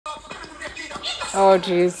Oh,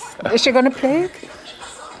 jeez. Is she going to play it?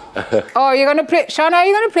 Oh, you're going to play... Shauna, are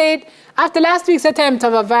you going to play it? After last week's attempt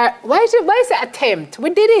of a... Why is it attempt? We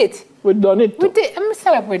did it. We done it. We did... I'm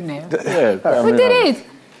set up with Neville. Yeah, we did it.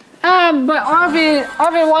 But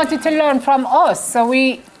Arvin wanted to learn from us, so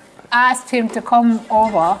we asked him to come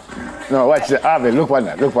over. No, watch the Arvin. Look on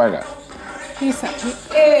that. Look on that. He said,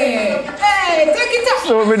 hey, take it up.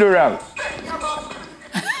 So what we do wrong?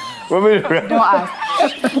 What we do wrong? Don't ask.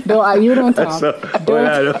 Don't ask. You don't talk. You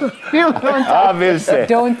don't talk. Arvin say.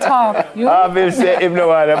 Don't talk. Arvin say, if no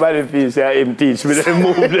one about the piece, him teach me to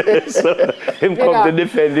move there. So him come to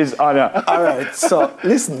defend his honor. All right, so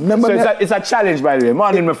listen, remember... So it's a challenge, by the way.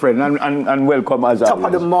 Morning, my friend, and welcome as top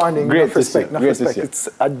of the morning. Great to see. It's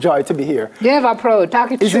a joy to be here. Never proud.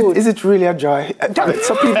 Talk it true. Is it really a joy?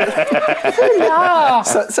 So people... Yeah.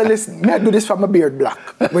 So listen, me I do this from a beard black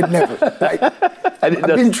with Neville. Like, I've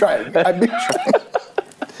been trying.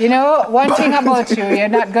 You know, one thing about you, you're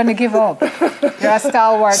not going to give up. You're a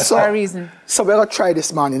stalwart for a reason. So we're going to try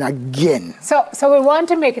this morning again. So we want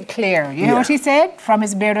to make it clear. You know what he said? From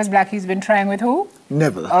his beard was black, he's been trying with who?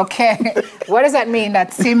 Neville. Okay. What does that mean?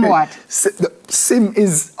 That Sim what? Sim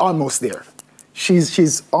is almost there.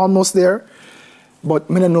 She's almost there. But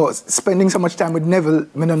I don't know, spending so much time with Neville,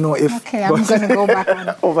 I don't know if... Okay, I'm going to go back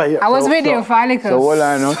on. Over here. I was with you, Follicles. So hold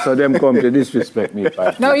on, so them come to disrespect me.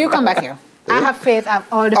 No, you come back here. I have faith, I have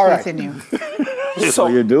all the faith in you. So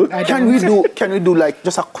you do? Can we do like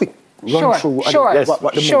just a quick run through what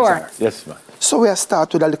the moves are? Yes, man. So we'll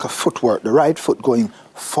start with a little footwork, the right foot going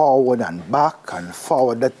forward and back and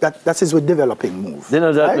forward. That is a developing move. You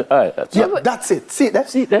know that, right? Yeah, that's it. See that?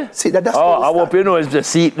 See there? See that? That's I hope you know it's the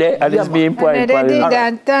seat there and it's being pointed. Right, you know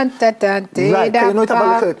it's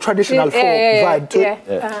about like a traditional folk vibe to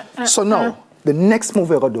it. So now, the next move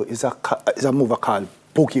we're going to do is a move called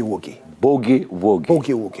boogie woogie. Boogie woogie.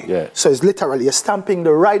 Boogie woogie. Yeah. So it's literally you're stamping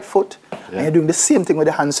the right foot and you're doing the same thing with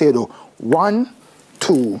the hand. So you do 1,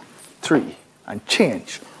 2, 3 and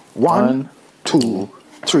change. 1, 2,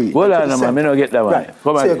 3. Hold on, man. I don't get that one. Right.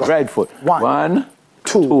 Come on, right foot. 1,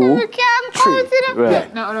 2, 3. Yeah.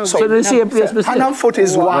 No. So the same place. Hand and foot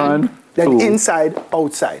is 1, then inside,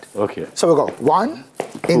 outside. Okay. So we go 1,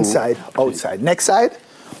 inside, outside. Next side,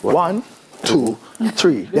 1, 2,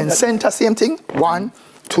 3. Then center, same thing. 1,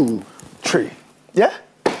 2, 3. Yeah?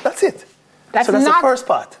 That's it. That's so that's the first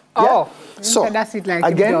part. Oh. Yeah? So that's it like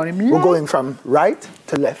again, we're going from right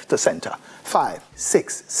to left to center. 5,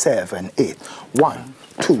 6, 7, 8. 1,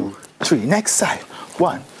 2, 3. Next side.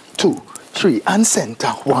 1, 2, 3. And center.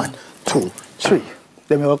 1, 2, 3.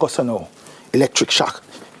 Then we will go so now. Electric shock.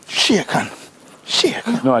 Shake and shake.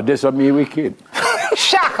 No, this was me wicked.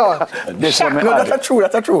 Shackle. No, that's not true.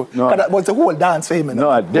 That's not true. No. That was the whole dance for him.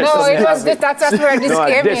 No, that's where this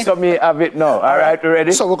came in. This for me have it now. All right, you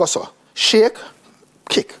ready? So we go so. Shake,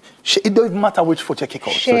 kick. It doesn't matter which foot you kick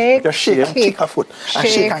out. Shake, so shake and kick a foot. And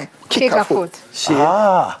shake and kick a foot.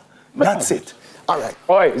 That's it. All right.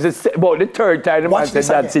 All right, it's about the third time the man said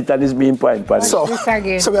that's it and it's being pointed. So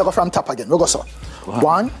we go from top again. We go so.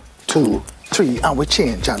 1, 2, 3, and we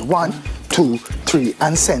change. And 1, 2, 3,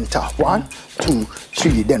 and center. 1, 2,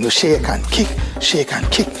 3. Then we shake and kick, shake and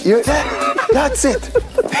kick. You that's it.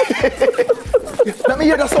 Let me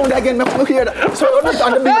hear the sound again. Let me hear that. So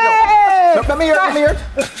on the beat now. Let me hear it.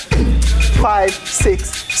 5, 6,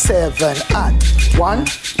 7, and 1,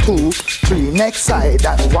 2, 3. Next side.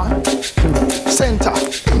 And 1, 2, center.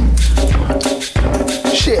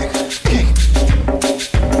 Shake, kick.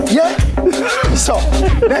 Yeah? So,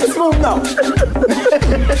 next move now.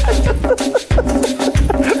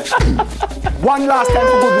 One last time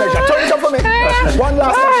for good measure. Turn it up for me. One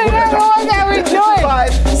last time for good measure.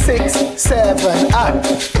 5, 6, 7, and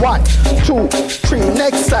 1, 2, 3.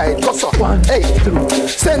 Next side. Go so. 8, 2.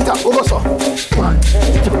 Center. Go so. 1, 2,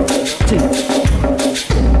 3.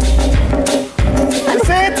 You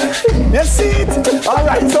see it? You see it? All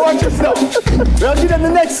right, so watch this now. We'll do them the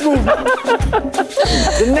next move.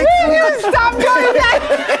 The next move. Stop doing that.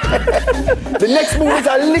 The next move is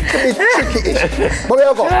a little bit tricky-ish. But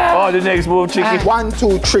we'll go. Oh, the next move tricky. 1,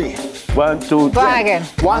 2, 3. 1, 2, 3. Go again.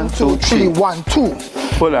 1, 2, 3. 1, 2.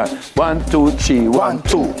 Hold on. 1, 2, 3. 1,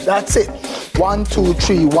 2. That's it. 1, 2,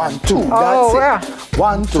 3. 1, 2. Oh, that's it.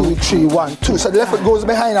 1, 2, 3. 1, 2. So the left foot goes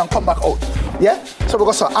behind and come back out. Yeah? So we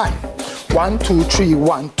go so and 1, 2, 3.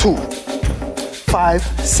 1, 2. 5,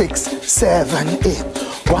 6, 7, 8.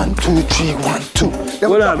 1, 2, 3. 1, 2.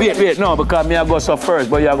 Hold on, wait, no, because me I go so first,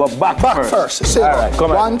 but you go back first. So all right,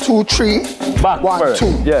 come on. 1, 2, 3. Back 1, first.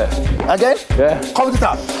 2. Yeah. Again? Yeah. Come to the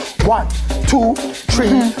top. 1, 2,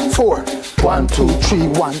 3, 4. 1, 2, 3.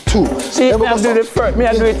 1, 2. See, me I do it first. Me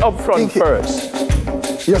I do it up front first.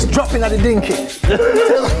 You just drop in at the dinky.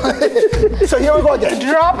 So here we go again.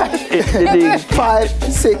 Drop.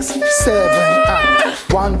 5, 6, 7, and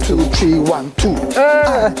 1, 2, 3, 1, 2.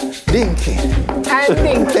 Dinky. And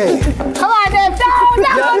dinky. Hey. Come on, then.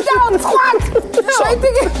 Down, squat. So,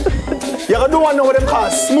 you're gonna do one now with them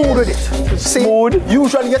called smooth with it. Smooth. See,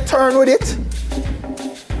 usually you turn with it.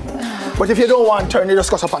 But if you don't want to turn, you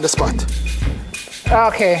just go up on the spot.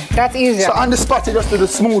 Okay, that's easier. So on the spot, you just do the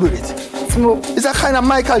smooth with it. Smooth. It's a kind of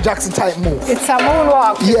Michael Jackson type move. It's a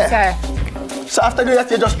moonwalk. Yeah. So after doing that,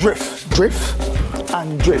 you just drift. Drift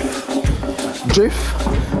and drift. Drift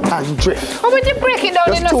and drift. How would you break it down?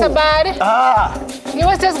 Just You're not so bad. You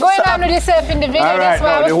was just going on with yourself in the video. All right, that's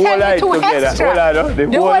why I was telling you too extra. The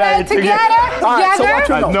whole line together. All right, so watch it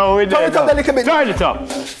now. No, we Turn it up a little bit. Turn it up.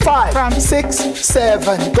 5, 6,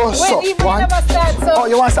 7, go so. Wait, you never start, so. Oh,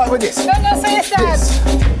 you want to start with this? No, so you start.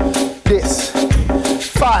 This.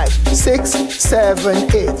 5, 6, 7,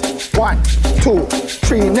 8. 1, 2,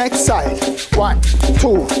 3. Next side. 1,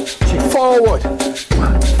 2, 3. Forward.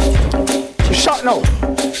 Shot now.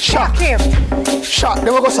 Shot. Shot.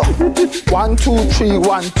 Then we go so. 1, 2, 3,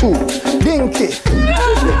 1, 2. Dinky.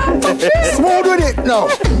 Smooth with it now.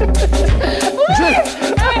 Drift.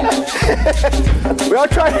 We are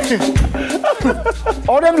trying.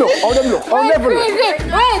 All them look.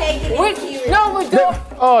 Wait. No, we don't.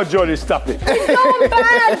 Oh, Jody, stop it. It's not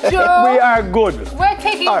bad, Joe. We are good. We're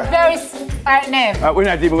taking it very... Nev. We're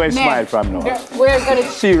not even going to smile from now. We're going to...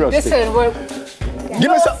 Seriously. Listen, we're...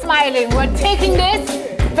 No smiling. We're taking this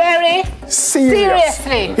very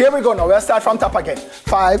seriously. Here we go now. We'll start from top again.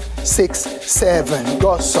 5, 6, 7.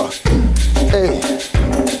 Go, so. 8.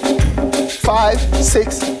 5,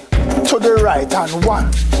 6. To the right. And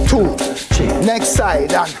 1, 2, 3. Next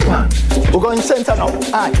side. And 1. We're going center now.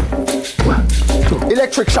 And 1, 2.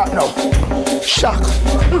 Electric shock now. Shock.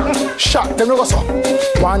 Shock. Then we go so.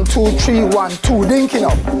 1, 2, 3, 1, 2. Dinky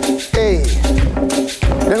now. Hey.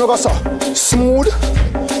 Then we go so. Smooth.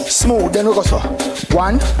 Then we go so.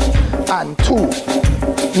 1 and 2.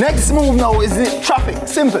 Next move now is the traffic.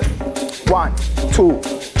 Simple. 1, 2,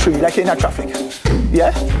 3. Like in a traffic.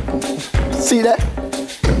 Yeah? See that?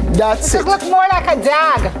 That's it. It looks more like a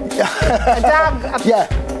dog. A dog. Yeah.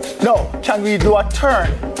 No. Can we do a turn?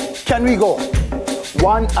 Can we go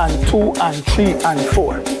 1 and 2 and 3 and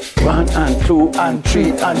 4? 1 and 2 and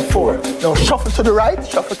 3 and 4. Now shuffle to the right,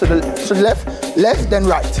 shuffle to the left, left, then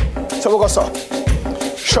right. So we'll go so.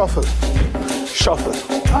 Shuffle.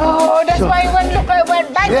 Oh, that's why you went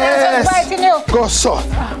back there and biting you. Go so.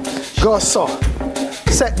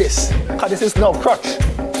 Set this. Because this is now crutch.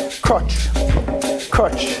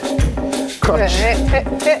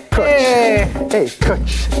 Hey,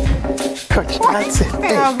 crutch. That's it.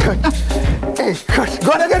 Hey, crutch.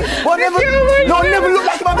 Go on again. Never look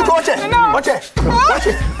like him on the coach. Watch it.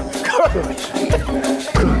 Crutch.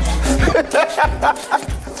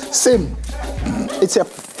 Sim.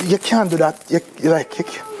 You can't do that.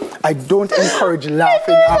 I don't encourage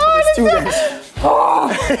laughing after the students.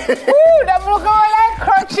 Them look all like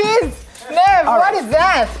crutches. Nev, what is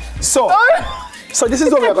that? So this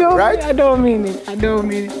is what we're going to do, right? I don't mean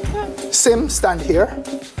it. Sim, stand here.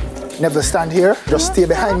 Neville, stand here. Just stay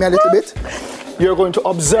behind me a little bit. You're going to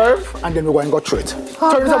observe, and then we're going to go through it.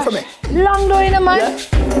 Turn it up for me. Long doing a man. Yeah?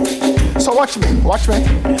 So watch me.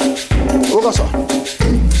 We'll go so.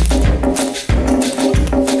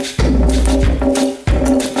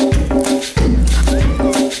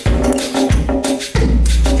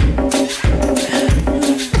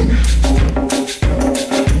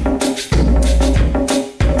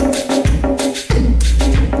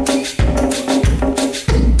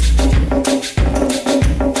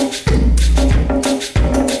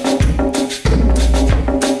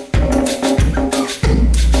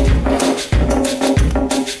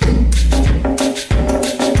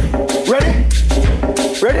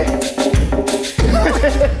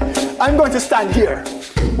 I'm going to stand here.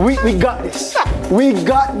 We got this. You're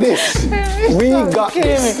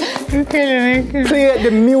killing me. Play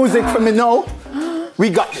the music for me now. We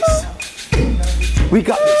got this.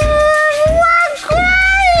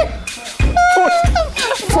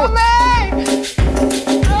 Foot.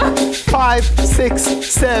 5, 6,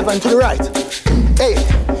 7 to the right. 8.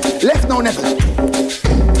 Left now, Neville.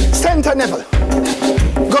 Center, Neville.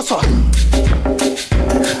 Go so.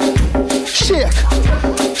 Shake.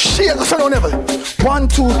 Go so now, Neville. 1,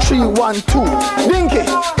 2, 3, 1, 2. Dinky.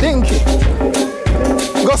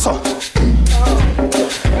 Go so.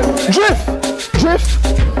 Drift.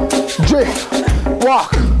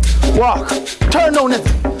 Walk. Turn now,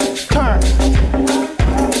 Neville. Turn.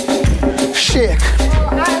 Shake.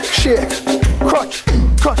 Crutch.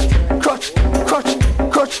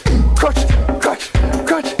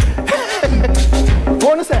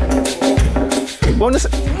 Wanna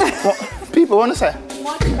say? People wanna say?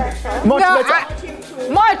 Much better. Much No,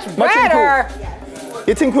 better. Much better. Improved.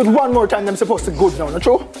 You think with one more time, them supposed to good now, not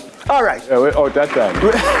true? All right. Yeah, we're out that time.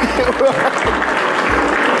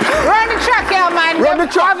 Run the track here, man. Run the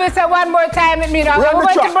track. Obviously, one more time with me now. Run We're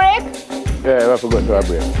the going to break. Yeah, we have to go to a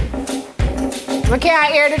break. We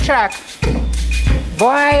can't hear the track.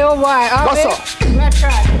 Boy, oh boy. Oh, Go, wait. sir. We're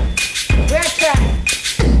trying. We're trying.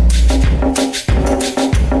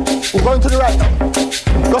 We're going to the right now.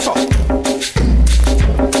 Go, sir.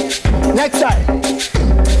 Next side.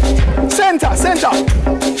 Center, center.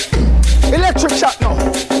 Electric shot now.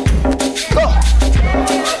 Go.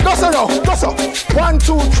 Go, sir, now. Go, sir. 1,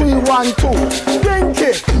 2, 3, 1, 2. Drink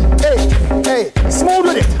it. Hey, hey. Smooth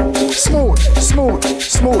with it. Smooth, smooth,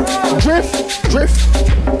 smooth. Drift, drift,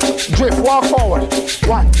 drift. Walk forward.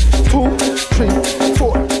 1, 2, 3,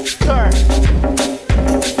 4.